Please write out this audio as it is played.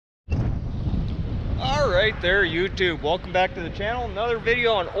Alright there, YouTube. Welcome back to the channel. Another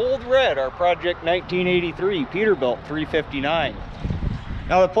video on Old Red, our Project 1983 Peterbilt 359.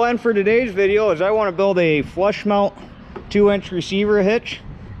 Now the plan for today's video is I want to build a flush mount 2-inch receiver hitch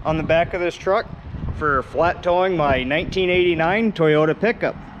on the back of this truck for flat towing my 1989 Toyota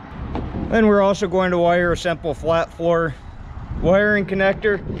pickup. Then we're also going to wire a simple flat floor wiring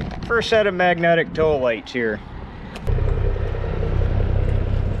connector for a set of magnetic tow lights here.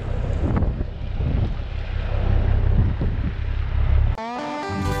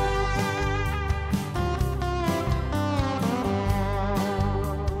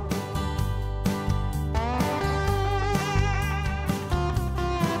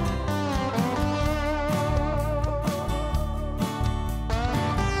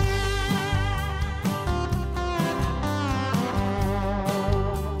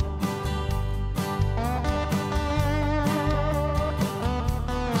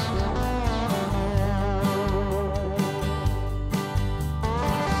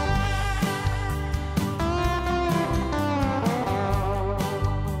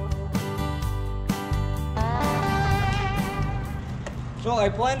 So I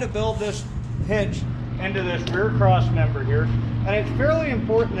plan to build this hitch into this rear cross member here, and it's fairly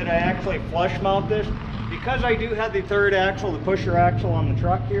important that I actually flush mount this because I do have the third axle, the pusher axle on the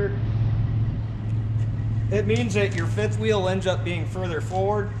truck here. It means that your fifth wheel ends up being further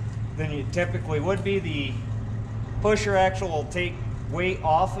forward than you typically would be. The pusher axle will take weight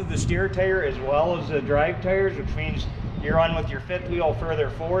off of the steer tire as well as the drive tires, which means you run with your fifth wheel further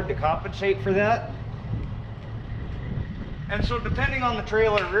forward to compensate for that. And so depending on the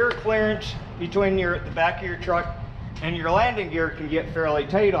trailer, rear clearance between the back of your truck and your landing gear can get fairly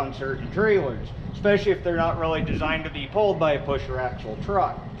tight on certain trailers, especially if they're not really designed to be pulled by a pusher axle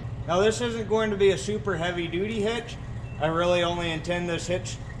truck. Now this isn't going to be a super heavy duty hitch. I really only intend this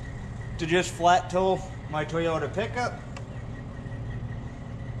hitch to just flat tow my Toyota pickup.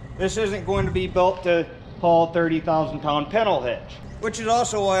 This isn't going to be built to haul 30,000 pound pedal hitch, which is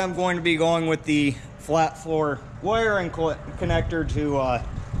also why I'm going to be going with the flat floor wiring connector to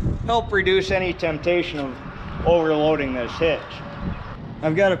help reduce any temptation of overloading this hitch.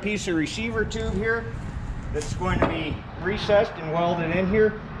 I've got a piece of receiver tube here that's going to be recessed and welded in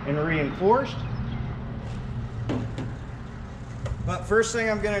here and reinforced. But first thing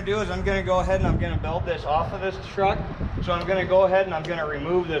I'm going to do is I'm going to go ahead and I'm going to build this off of this truck. So I'm going to go ahead and I'm going to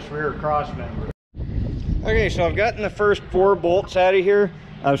remove this rear cross member. Okay, so I've gotten the first 4 bolts out of here.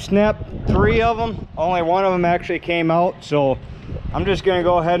 I've snapped 3 of them. Only 1 of them actually came out, so I'm just going to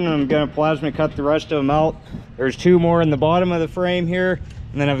go ahead and I'm going to plasma cut the rest of them out. There's 2 more in the bottom of the frame here,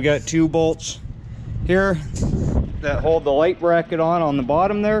 and then I've got 2 bolts here that hold the light bracket on the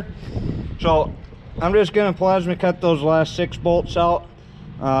bottom there. So I'm just going to plasma cut those last 6 bolts out.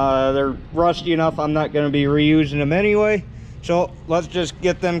 They're rusty enough, I'm not going to be reusing them anyway. So let's just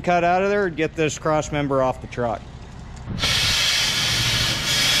get them cut out of there and get this cross member off the truck.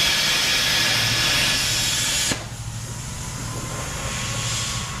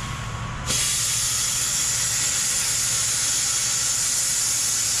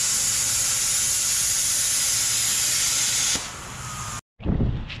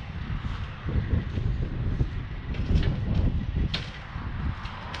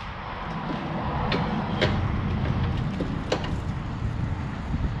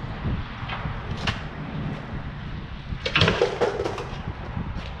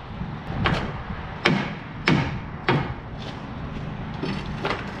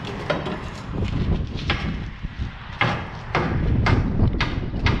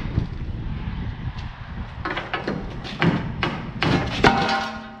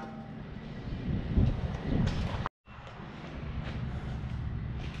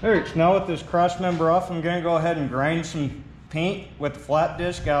 Alright, so now with this cross member off, I'm going to go ahead and grind some paint with the flat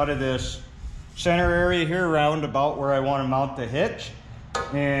disc out of this center area here around about where I want to mount the hitch.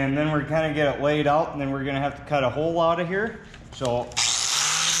 And then we're kind of get it laid out, and then we're going to have to cut a hole out of here. So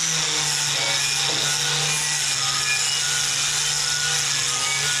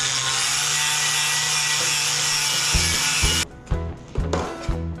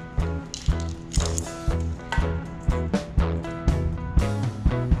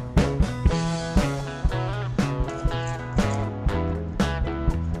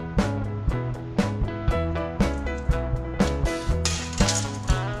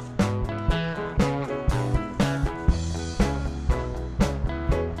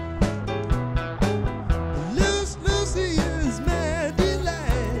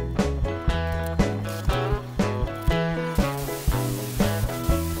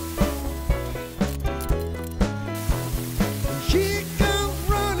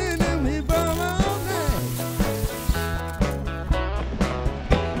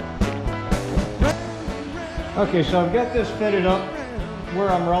Okay, so I've got this fitted up where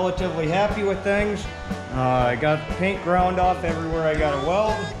I'm relatively happy with things. I got the paint ground off everywhere I got a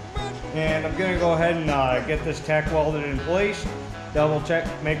weld, and I'm gonna go ahead and get this tack welded in place, double check,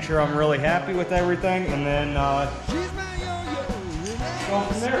 make sure I'm really happy with everything, and then go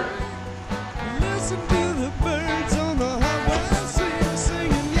from there. Listen to the birds on the highway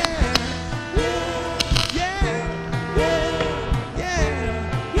singing, yeah, yeah, yeah, yeah,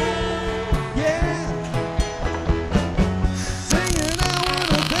 yeah, yeah. Singing, I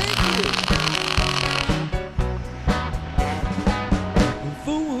wanna thank you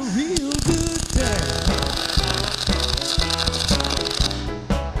for a real good time.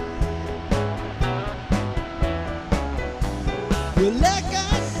 Well, I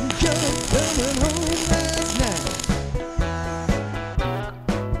got coming home last night.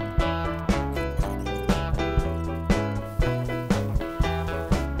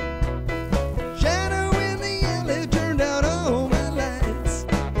 Shadow in the alley turned out all my lights.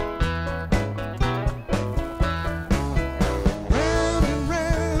 Round and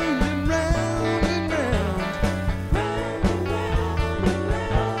round and round and round.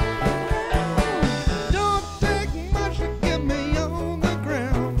 Don't take much to get me on the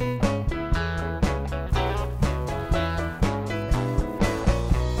ground.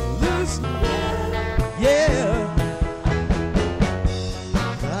 Listen, yeah,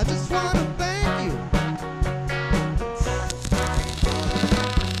 I just wanna thank you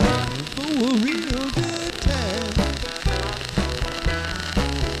for a real good time.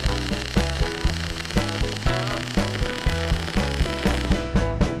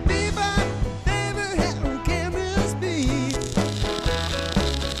 Baby, baby, how can this be?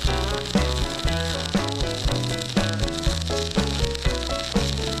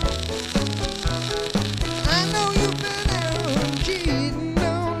 I know you've been out cheating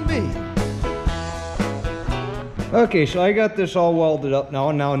on me. Okay, so I got this all welded up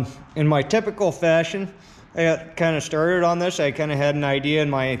now. Now, in my typical fashion, I got kind of started on this. I kind of had an idea in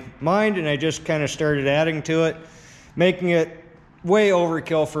my mind, and I just kind of started adding to it, making it way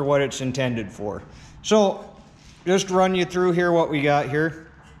overkill for what it's intended for. So, just run you through here what we got here.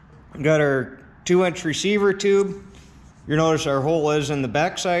 We got our 2-inch receiver tube. You notice our hole is in the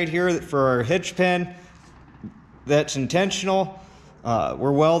backside here for our hitch pin. That's intentional.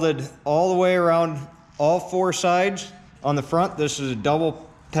 We're welded all the way around all 4 sides. On the front, this is a double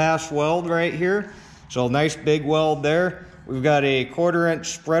pass weld right here. So nice big weld there. We've got a 1/4-inch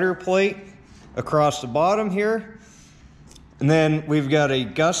spreader plate across the bottom here. And then we've got a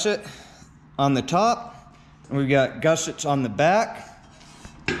gusset on the top. And we've got gussets on the back.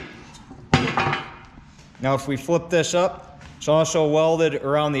 Now if we flip this up, it's also welded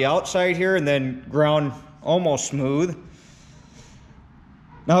around the outside here and then ground almost smooth.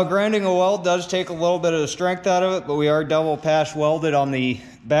 Now grinding a weld does take a little bit of the strength out of it, but we are double pass welded on the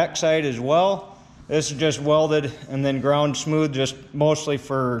back side as well. This is just welded and then ground smooth, just mostly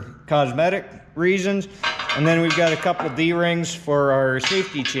for cosmetic reasons. And then we've got a couple D-rings for our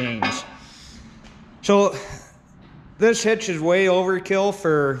safety chains. So this hitch is way overkill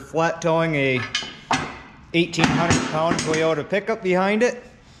for flat towing a 1,800-pound Toyota pickup behind it.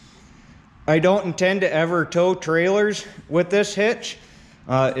 I don't intend to ever tow trailers with this hitch.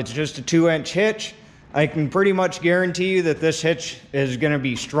 It's just a 2-inch hitch. I can pretty much guarantee you that this hitch is going to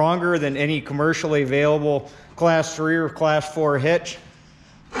be stronger than any commercially available class 3 or class 4 hitch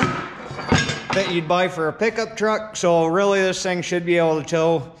that you'd buy for a pickup truck. So really this thing should be able to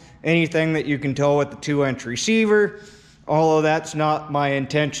tow anything that you can tow with the 2-inch receiver, although that's not my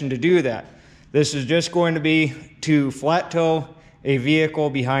intention to do that. This is just going to be to flat tow a vehicle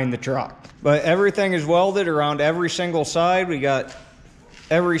behind the truck. But everything is welded around every single side. We got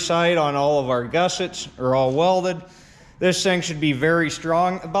every side on all of our gussets are all welded. This thing should be very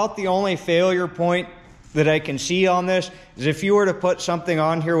strong. About the only failure point that I can see on this is if you were to put something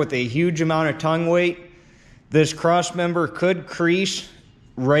on here with a huge amount of tongue weight, this cross member could crease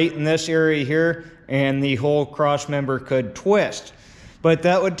right in this area here and the whole cross member could twist. But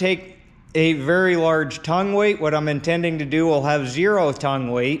that would take a very large tongue weight. What I'm intending to do will have 0 tongue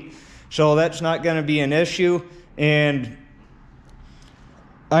weight, so that's not going to be an issue. And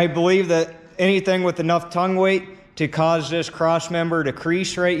I believe that anything with enough tongue weight to cause this cross member to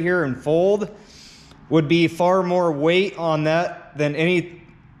crease right here and fold would be far more weight on that than any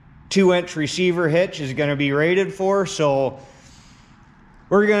 2-inch receiver hitch is going to be rated for. So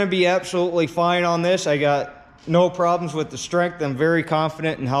we're going to be absolutely fine on this. I got no problems with the strength. I'm very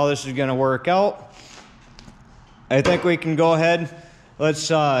confident in how this is going to work out. I think we can go ahead. Let's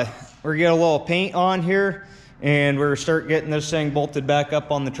we're get a little paint on here and we're start getting this thing bolted back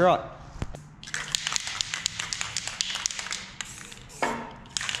up on the truck.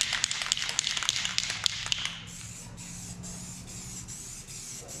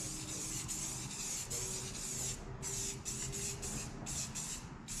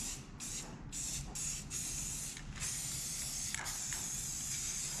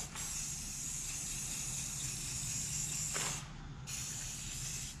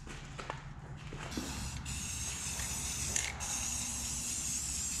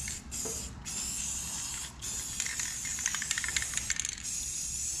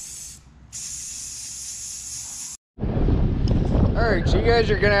 Alright, so you guys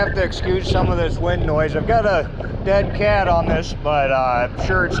are gonna have to excuse some of this wind noise. I've got a dead cat on this, but I'm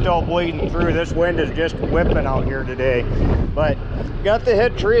sure it's still bleeding through. This wind is just whipping out here today. But got the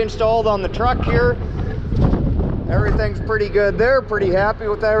hitch reinstalled on the truck here. Everything's pretty good there, pretty happy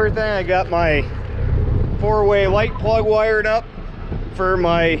with everything. I got my 4-way light plug wired up for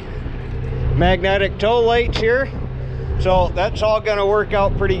my magnetic tow lights here. So that's all gonna work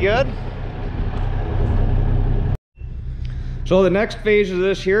out pretty good. So the next phase of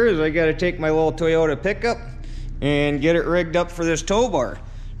this here is I got to take my little Toyota pickup and get it rigged up for this tow bar.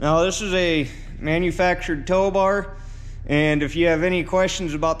 Now this is a manufactured tow bar, and if you have any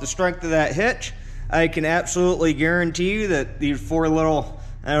questions about the strength of that hitch, I can absolutely guarantee you that these 4 little,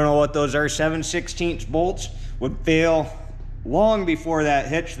 I don't know what those are, 7/16 bolts would fail long before that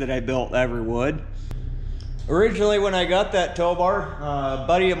hitch that I built ever would. Originally when I got that tow bar, a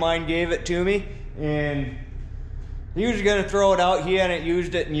buddy of mine gave it to me, and he was gonna throw it out. He hadn't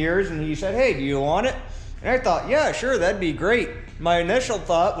used it in years, and he said, hey, do you want it? And I thought, yeah, sure, that'd be great. My initial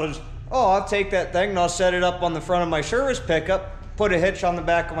thought was, oh, I'll take that thing and I'll set it up on the front of my service pickup, put a hitch on the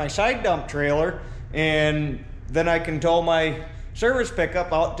back of my side dump trailer, and then I can tow my service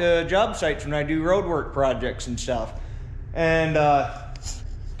pickup out to job sites when I do road work projects and stuff. And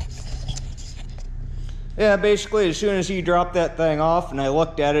yeah, basically as soon as he dropped that thing off and I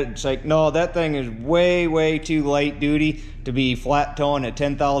looked at it, it's like, no, that thing is way too light duty to be flat towing a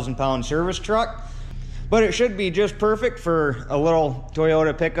 10,000 pound service truck. But it should be just perfect for a little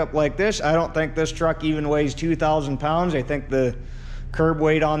Toyota pickup like this. I don't think this truck even weighs 2,000 pounds. I think the curb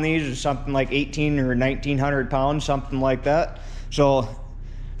weight on these is something like 1,800 or 1,900 pounds, something like that. So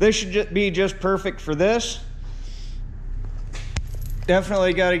this should be just perfect for this.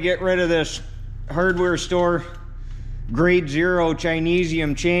 Definitely got to get rid of this hardware store grade 0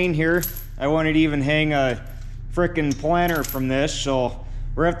 Chinesium chain here. I wanted to even hang a frickin' planter from this, so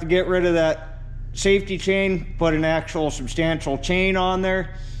we're gonna have to get rid of that safety chain, put an actual substantial chain on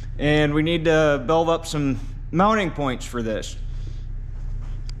there, and we need to build up some mounting points for this.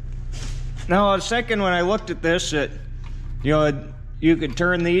 Now I was thinking when I looked at this that, you know, you could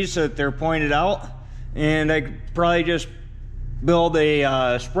turn these so that they're pointed out, and I could probably just build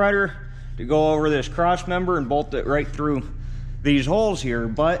a spreader to go over this cross member and bolt it right through these holes here.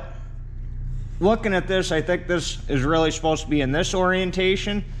 But looking at this, I think this is really supposed to be in this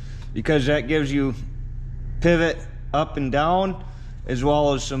orientation, because that gives you pivot up and down as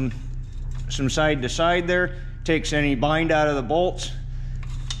well as some side to side there. Takes any bind out of the bolts.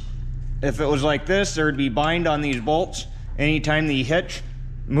 If it was like this, there would be bind on these bolts anytime the hitch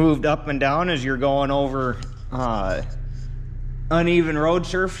moved up and down as you're going over uneven road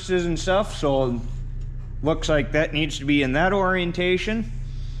surfaces and stuff. So looks like that needs to be in that orientation.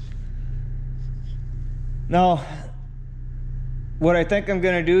 Now what I think I'm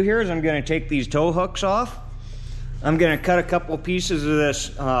going to do here is I'm going to take these tow hooks off. I'm going to cut a couple pieces of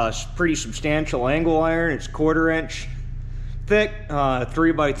this pretty substantial angle iron. It's 1/4 inch thick,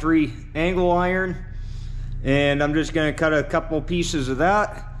 3x3 angle iron, and I'm just going to cut a couple pieces of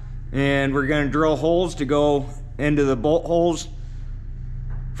that, and we're going to drill holes to go into the bolt holes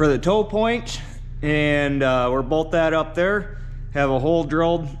for the tow point, and we'll bolt that up there, have a hole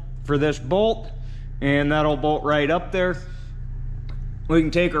drilled for this bolt, and that'll bolt right up there. We can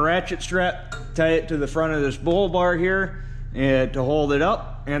take a ratchet strap, tie it to the front of this bull bar here to hold it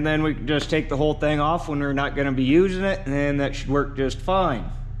up, and then we can just take the whole thing off when we're not going to be using it, and that should work just fine.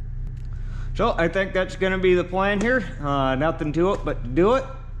 So I think that's going to be the plan here. Nothing to it but to do it,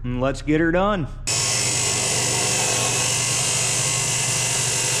 and let's get her done.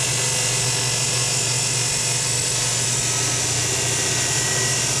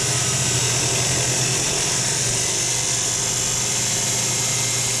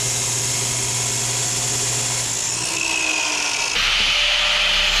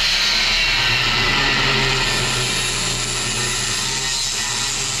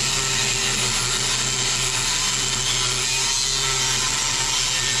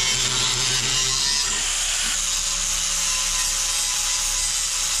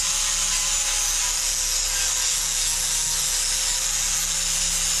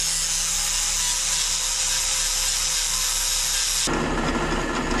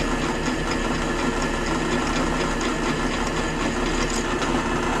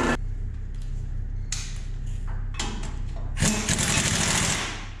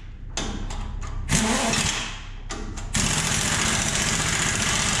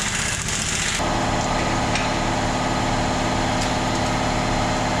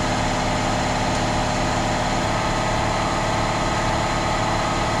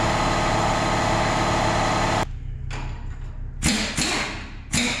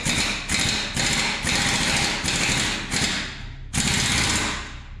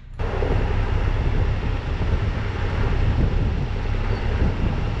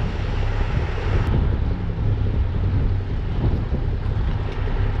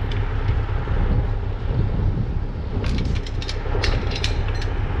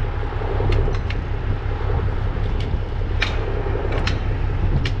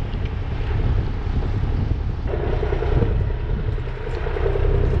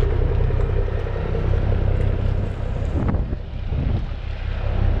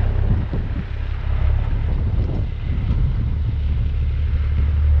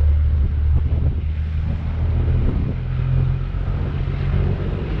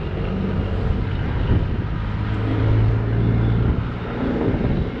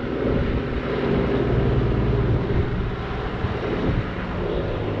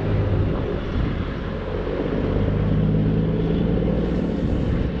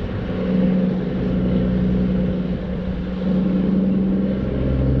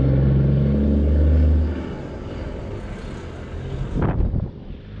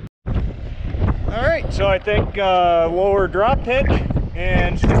 I think lower drop hitch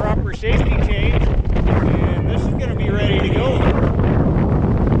and some proper safety change, and this is going to be ready to go.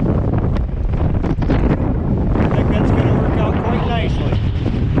 I think that's going to work out quite nicely.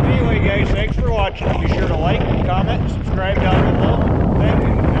 Anyway guys, thanks for watching. Be sure to like, comment, and subscribe down below.